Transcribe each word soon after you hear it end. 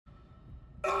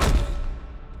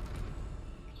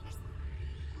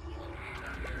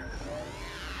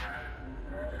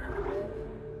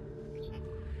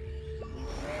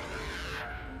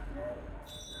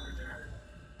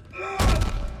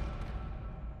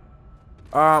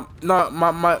No,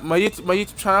 my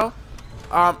YouTube channel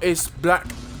is Black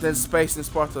then Space and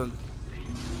Spartan.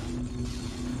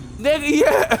 Nigga,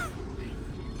 yeah.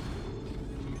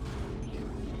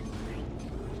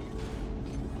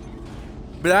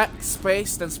 Black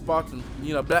Space then Spartan.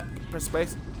 You know, Black press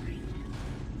space.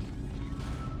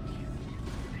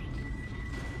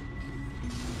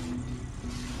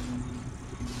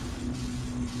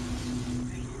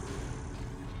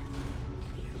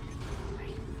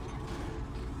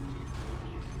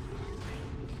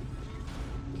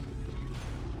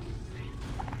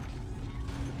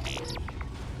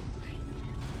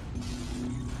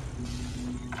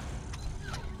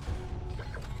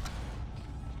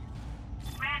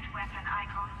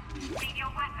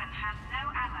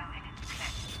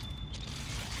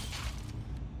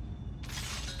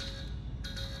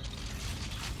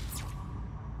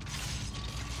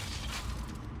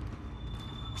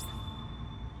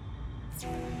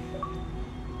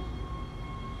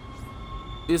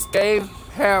 This game,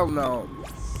 hell no.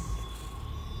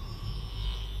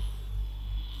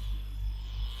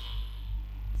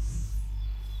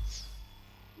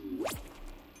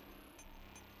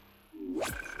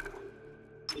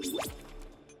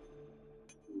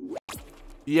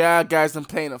 Yeah, guys, I'm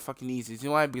playing it fucking easy. You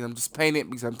know why? Because I'm just playing it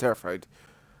because I'm terrified.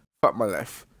 Fuck my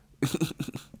life.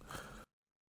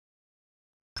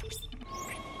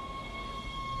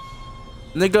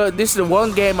 Nigga, this is the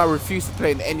one game I refuse to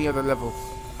play in any other level.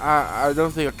 I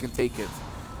don't think I can take it.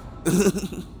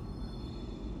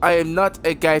 I am not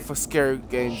a guy for scary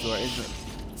games or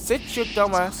anything. Sit your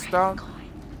dumb ass down.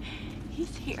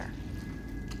 He's here.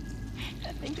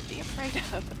 Nothing to be afraid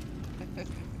of.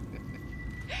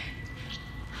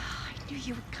 I knew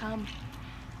you would come.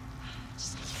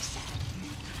 Just like you said.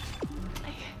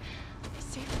 I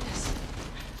saved this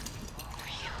for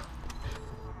you.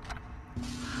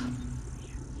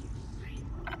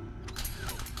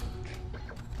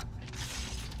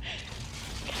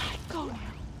 Go now.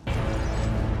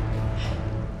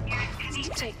 Please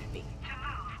take me. To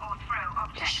move or throw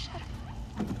objects. Shut up.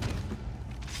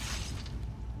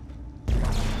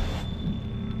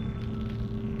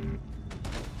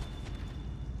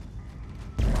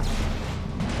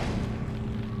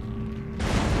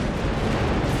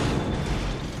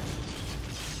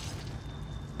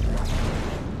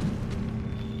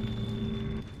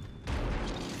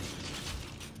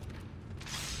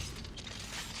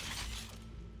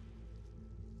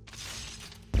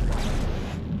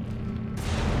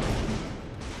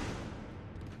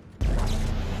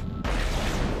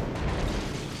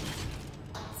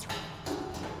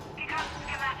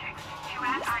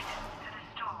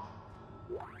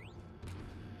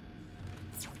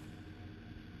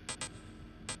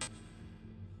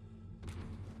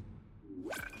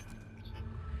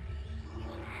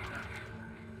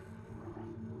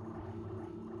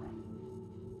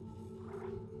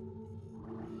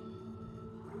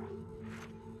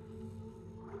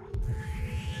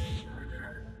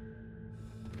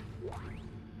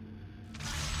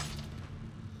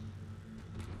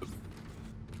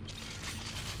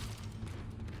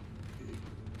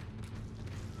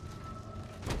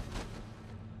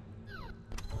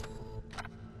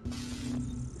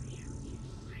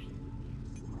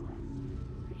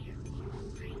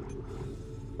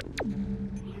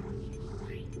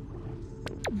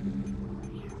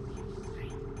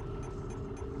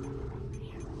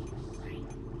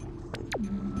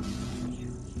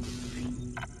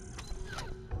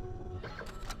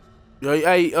 Yo,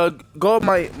 hey, go on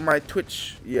my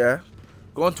Twitch, yeah.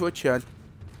 Go on Twitch, yeah.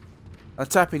 And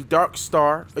type in Dark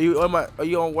Star. Are you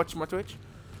on watching my Twitch?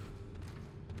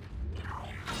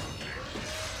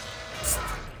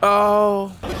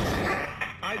 Oh.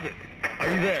 Isaac,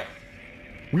 are you there?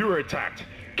 We were attacked.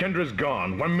 Kendra's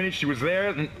gone. 1 minute she was there,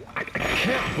 and I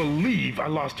can't believe I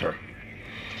lost her.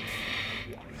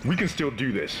 We can still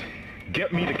do this.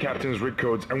 Get me the captain's rig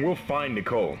codes, and we'll find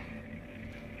Nicole.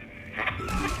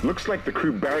 Looks like the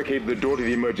crew barricaded the door to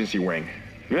the emergency wing.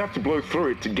 We have to blow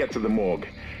through it to get to the morgue.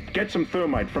 Get some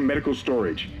thermite from medical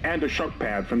storage, and a shock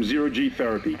pad from zero-G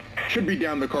therapy. Should be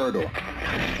down the corridor.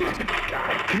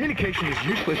 Communication is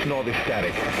useless in all this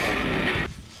static.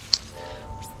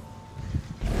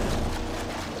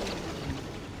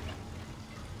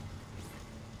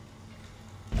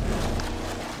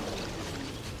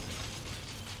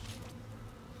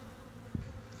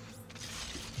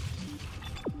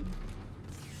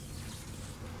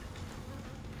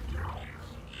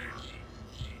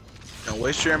 Don't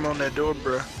waste your ammo on that door,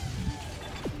 bruh.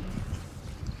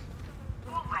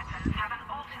 All weapons have an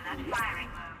alternate firing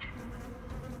mode.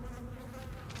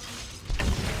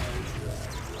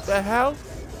 The hell?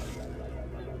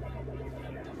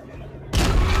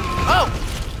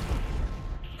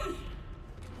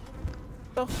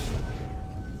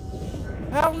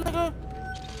 the hell, nigga?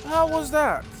 How was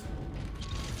that?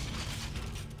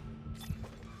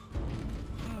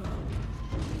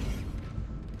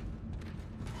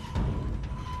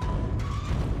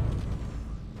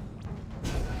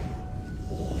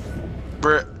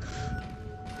 Bruh.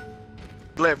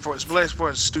 Black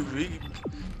Sport's stupid.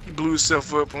 He blew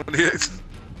himself up on it.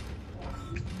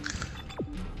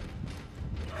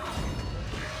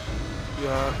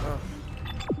 Yeah.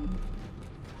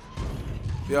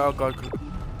 Yeah, God.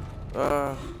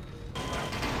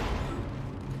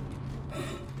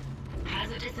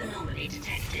 Hazardous anomaly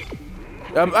detected.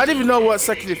 I didn't even know what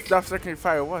secondary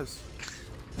fire was.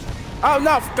 Oh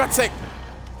no, for God's sake!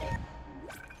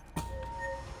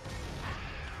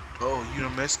 Oh, you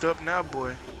done messed up now,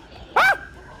 boy. Ah!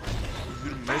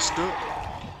 You done messed up.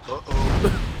 Uh-oh.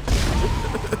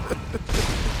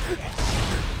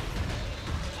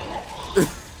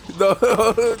 No,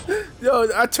 yo,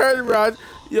 I turned around,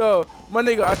 yo, my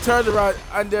nigga, I turned around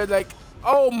and they're like,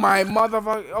 oh my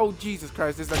motherfucker, oh Jesus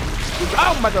Christ, it's like,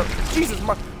 oh my God, Jesus,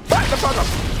 back the fuck up,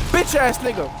 bitch ass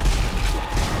nigga.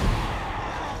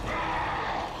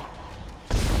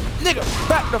 Nigga,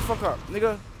 back the fuck up,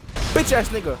 nigga, bitch ass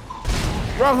nigga.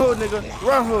 Wrong hood, nigga,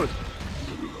 wrong hood.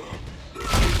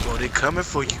 Oh, they coming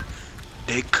for you.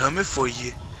 They coming for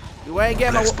you. You ain't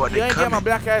getting my coming.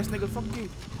 black ass nigga, fuck you.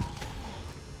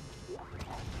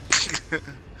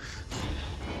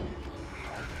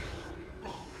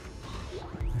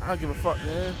 I don't give a fuck,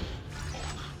 man.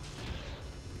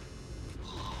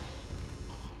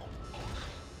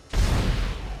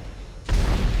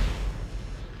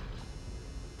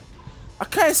 I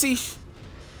can't see.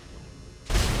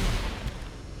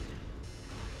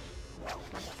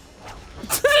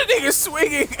 The nigga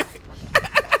swinging.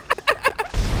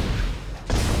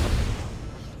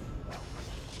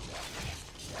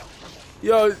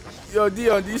 Yo,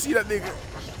 Dion, do you see that nigga?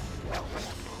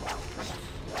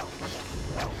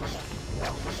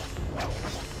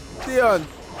 Dion.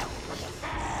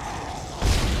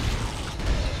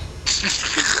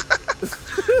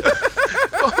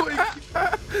 Oh my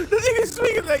God. The nigga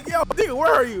swinging like, yo, nigga,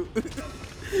 where are you?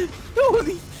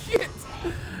 Holy shit.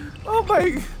 Oh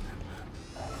my.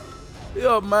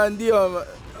 Yo, man, Dion,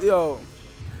 yo.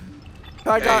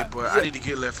 Hey, boy, I need to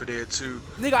get Left 4 Dead too.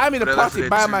 Nigga, I'm in the But party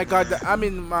by my man. goddamn. I'm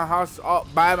in my house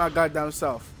by my goddamn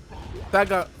self. That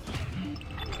got.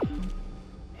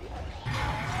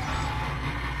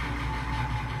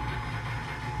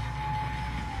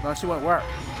 No, she went work.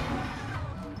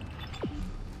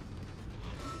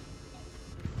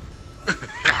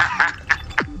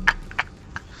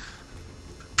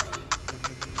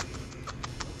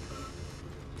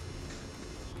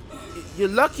 You're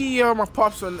lucky my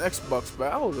pops on Xbox,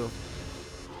 but I don't know.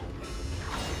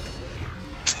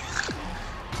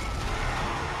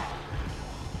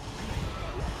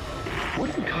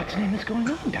 What in God's name is going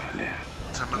on down there?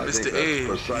 Talking about I Mr. think Ed.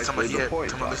 that's Talking about, precisely the point,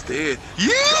 talking about Doctor. Mr. Ed.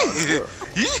 Sure.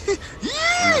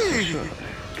 Yeah! Sure.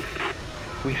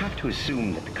 We have to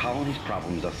assume that the colony's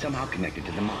problems are somehow connected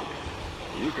to the mob.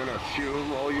 You can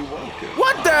assume all you want to.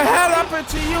 What the hell happened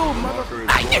to you, mother?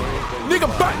 Nigga,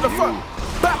 back the fuck.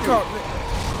 Back up.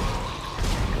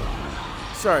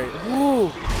 Sorry. Ooh.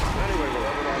 Anyway, we'll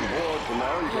have it on board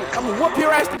tomorrow. You I'm gonna whoop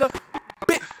your ass, nigga.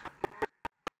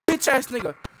 Bitch ass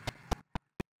nigga.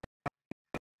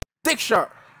 Dick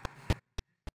shot.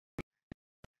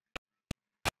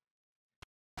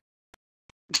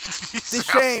 This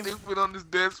shame. stupid on this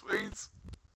dead space.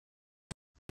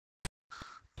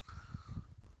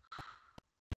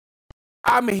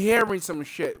 I'm hearing some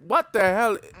shit. What the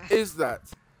hell is that?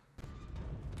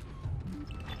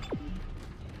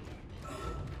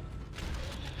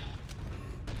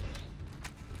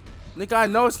 Nigga, I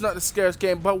know it's not the scariest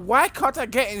game, but why can't I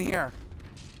get in here?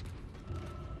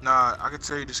 Nah, I can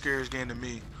tell you the scariest game to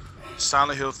me.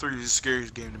 Silent Hill 3 is the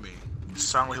scariest game to me.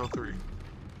 Silent Hill 3.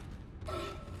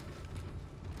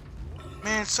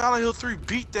 Man, Silent Hill 3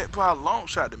 beat that by a long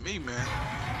shot to me, man.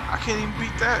 I can't even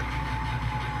beat that.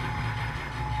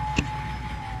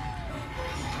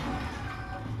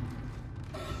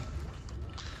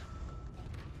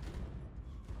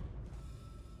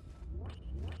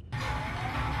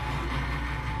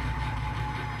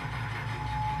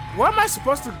 Where am I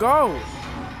supposed to go?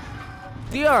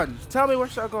 Dion, tell me where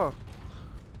should I go?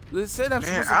 They said I'm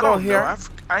Man, supposed to I go don't here. know.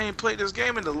 I ain't played this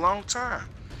game in a long time.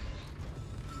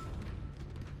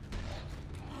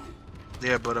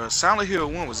 Yeah, but Silent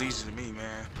Hill 1 was easy to me,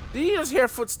 man. Did you just hear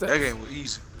footsteps? That game was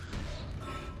easy.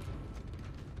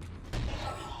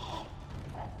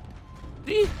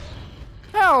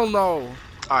 Hell no.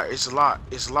 Alright, it's a lot.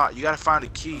 It's a lot. You gotta find a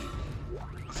key.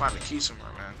 Find the key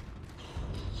somewhere, man.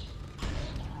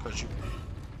 Cause you.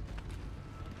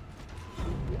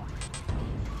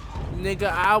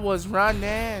 Nigga, I was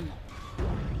running.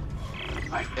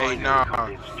 Hey, nah.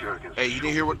 Hey, you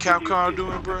didn't hear what Capcom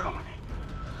doing, bro?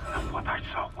 And what I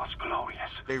saw was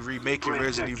glorious. They remaking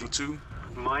Resident Evil 2.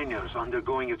 Miners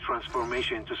undergoing a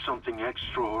transformation into something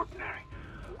extraordinary.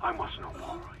 I must know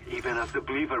more. Even as the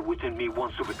believer within me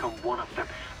wants to become one of them,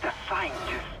 the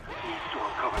scientist needs to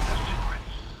uncover their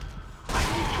secrets. I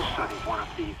need to study one of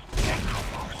these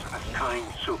necromorphs, as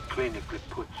Kyne so clinically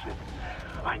puts it.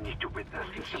 I need to witness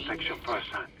this infection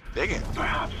firsthand. Digging.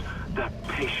 Perhaps that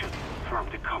patient from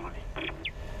the colony.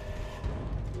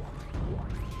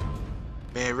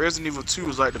 Man, Resident Evil 2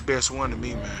 is like the best one to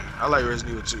me, man. I like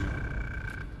Resident Evil 2.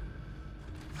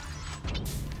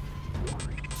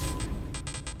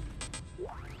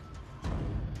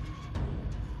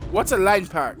 What's a line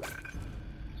pack?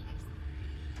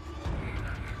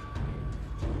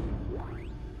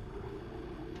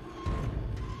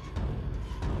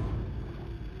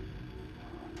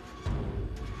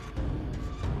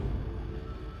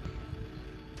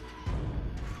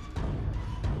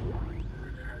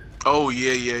 Oh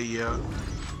yeah.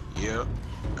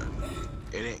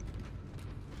 It ain't.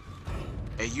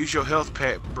 Hey, use your health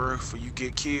pack, bro, for you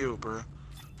get killed, bro.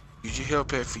 Use your health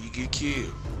pack for you get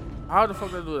killed. How the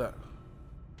fuck do I do that?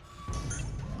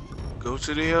 Go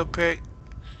to the health pack.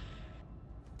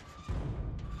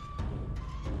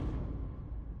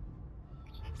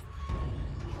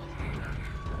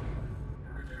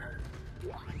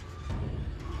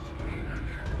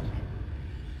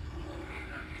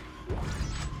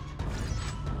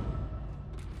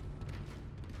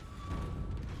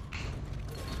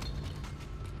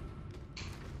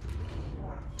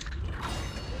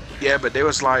 Yeah, but they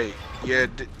was like,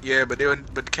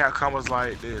 but Capcom was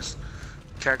like this.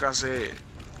 Capcom said,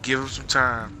 give them some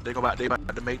time. They about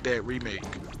to make that remake.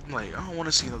 I'm like, I don't want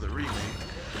to see another remake.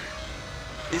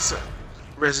 It's a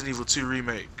Resident Evil 2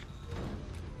 remake.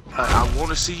 I want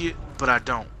to see it, but I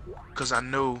don't, cause I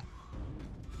know.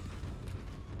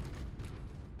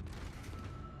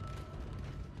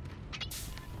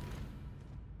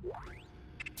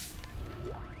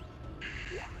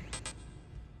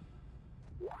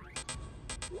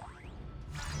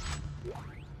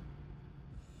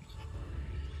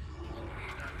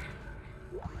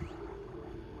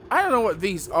 I don't know what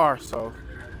these are, so.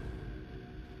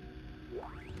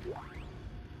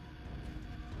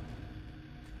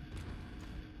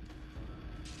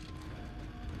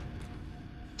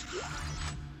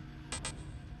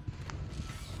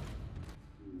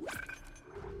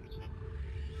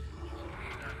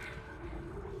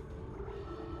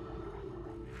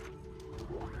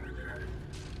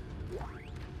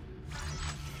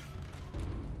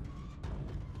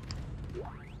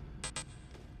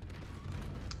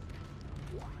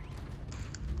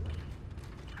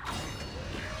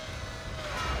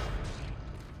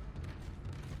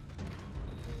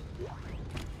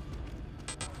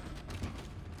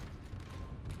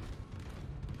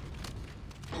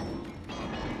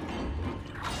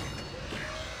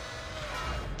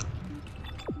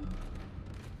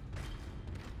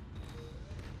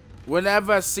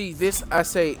 Whenever I see this, I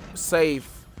say save.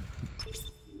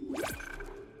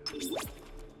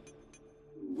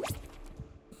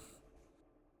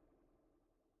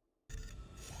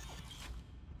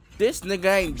 This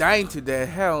nigga ain't dying today,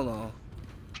 hell no.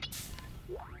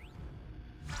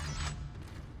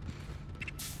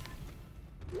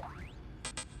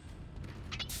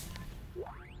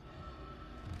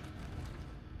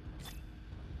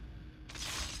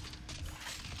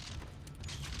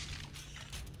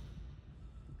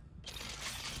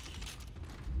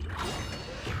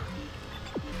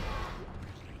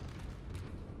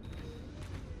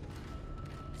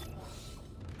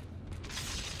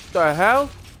 The hell?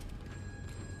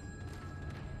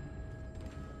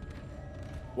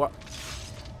 What?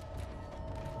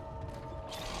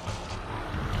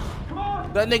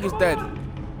 That nigga's dead.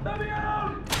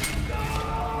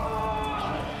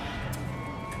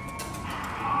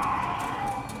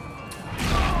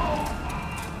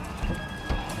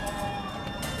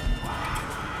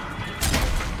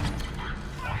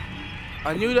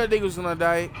 I knew that nigga was gonna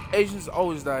die. Asians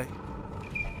always die.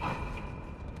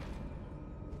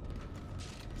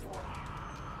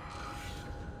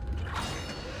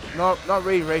 No, not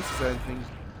really racist or anything.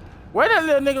 Where'd that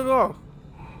little nigga go?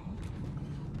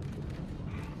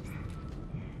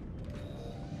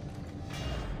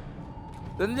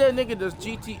 The little nigga does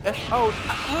GTF. Oh,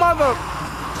 mother!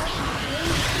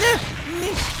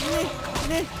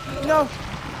 No,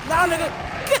 nigga,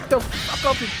 get the fuck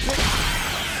off his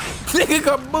dick. Nigga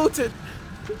got booted.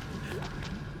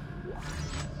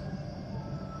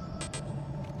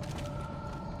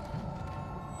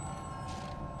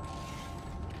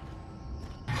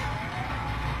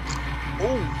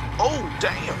 Oh,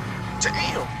 damn.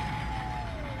 Damn.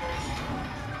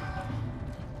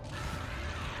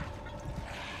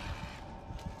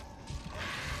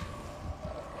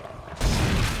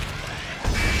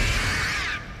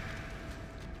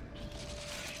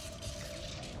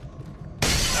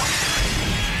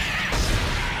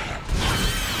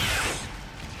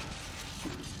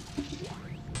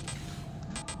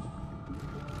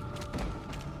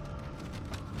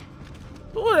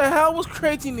 Who the hell was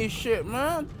creating this shit,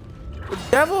 man? The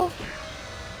devil?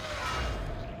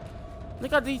 I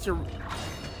think I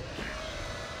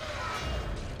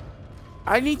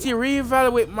need to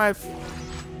reevaluate my.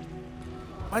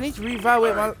 I need to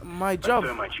reevaluate my job. The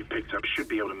thermite you picked up should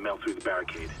be able to melt through the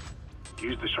barricade.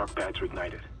 Use the shock pad to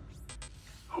ignite it.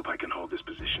 Hope I can hold this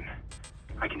position.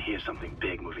 I can hear something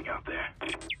big moving out there.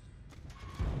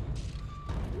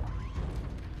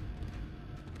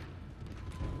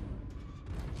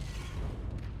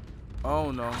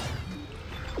 Oh no.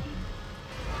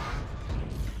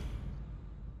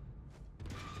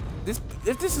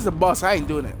 If this is a boss, I ain't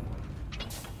doing it.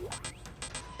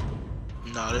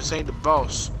 No, this ain't the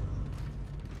boss.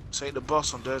 This ain't the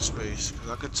boss on Dead Space.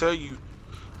 'Cause I could tell you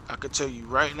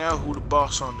right now who the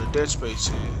boss on the Dead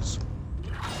Space is.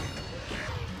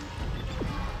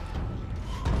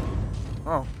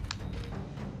 Oh.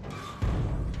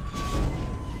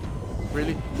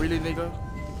 Really, nigga?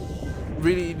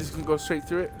 Really, you just gonna go straight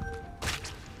through it?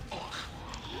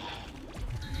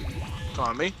 Come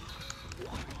on, me.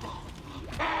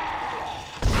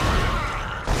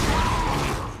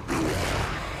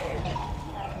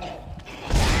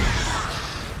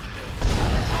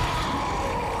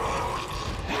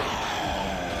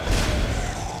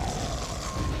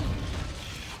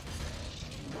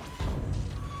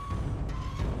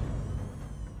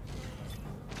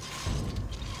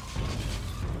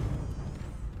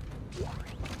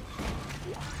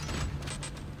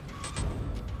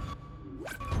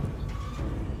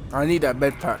 I need that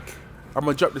bed pack. I'm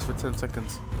gonna drop this for 10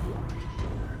 seconds.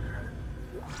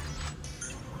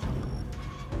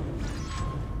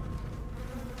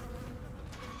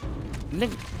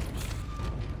 Nigga.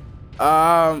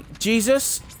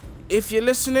 Jesus, if you're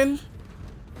listening,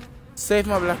 save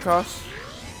my black ass.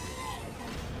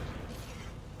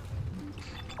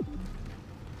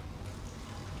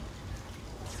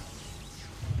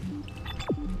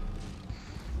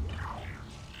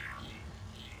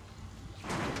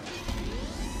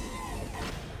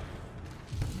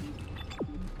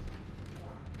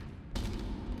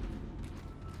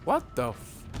 What the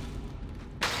f—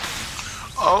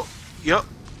 Oh, yep.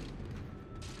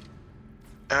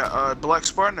 Black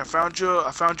Spartan, I found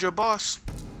your boss.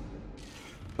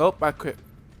 Oh, I quit.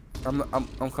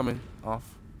 I'm coming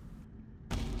off.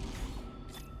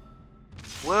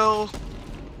 Well,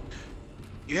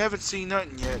 you haven't seen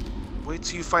nothing yet. Wait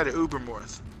till you fight an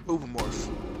Ubermorph.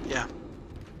 Yeah.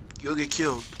 You'll get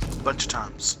killed a bunch of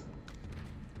times.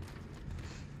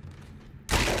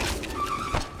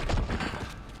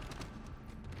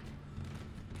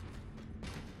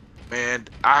 Man,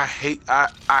 I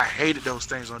hated those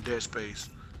things on Dead Space.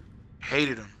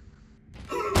 Hated them.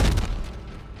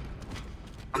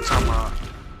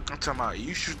 I'm talking about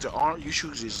you shoot the arm, you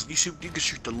can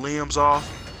shoot the limbs off.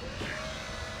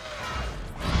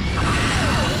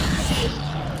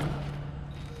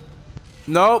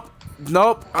 Nope,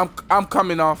 I'm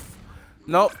coming off.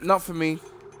 Nope, not for me.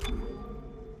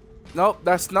 Nope,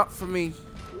 that's not for me.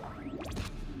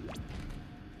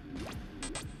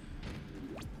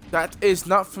 That is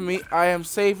not for me. I am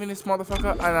saving this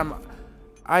motherfucker, and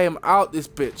I am out this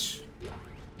bitch.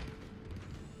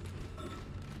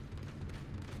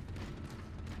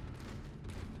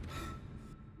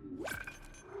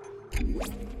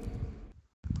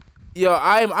 Yo,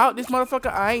 I am out this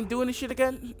motherfucker. I ain't doing this shit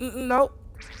again. Nope.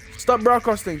 Stop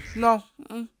broadcasting. No.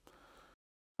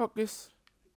 Fuck this.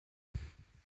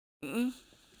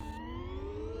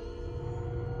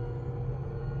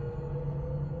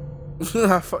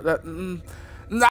 Fuck that.